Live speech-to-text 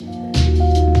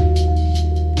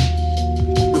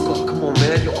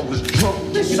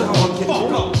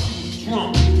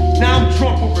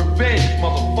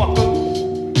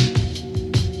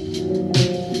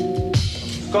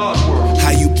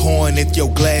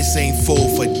glass ain't full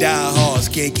for diehards.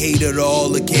 Can't cater to all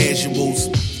the casuals.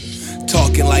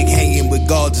 Talking like hanging with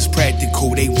gods is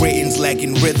practical. They written's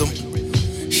lacking rhythm.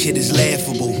 Shit is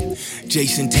laughable.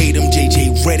 Jason Tatum,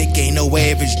 JJ Redick ain't no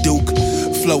average Duke.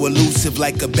 Flow elusive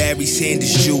like a Barry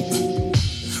Sanders juke.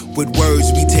 With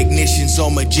words, we technicians or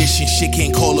magicians. Shit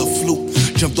can't call a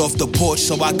fluke. Jumped off the porch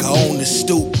so I could own the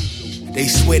stoop. They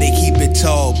swear they keep it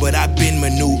tall, but I been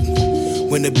maneuvered.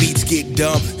 When the beats get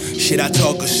dumb, shit I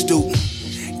talk astute.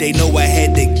 They know I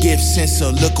had the gift since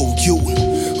a little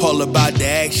youth. All about the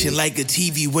action like a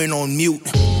TV went on mute.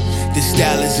 The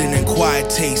style is an acquired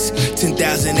taste.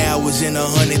 10,000 hours and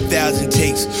 100,000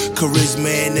 takes. Charisma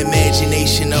and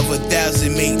imagination of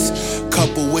 1,000 mates.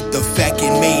 Coupled with the fact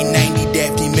it made 90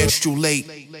 Daphne menstruate.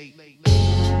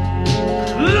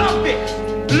 Love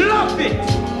it! Love it!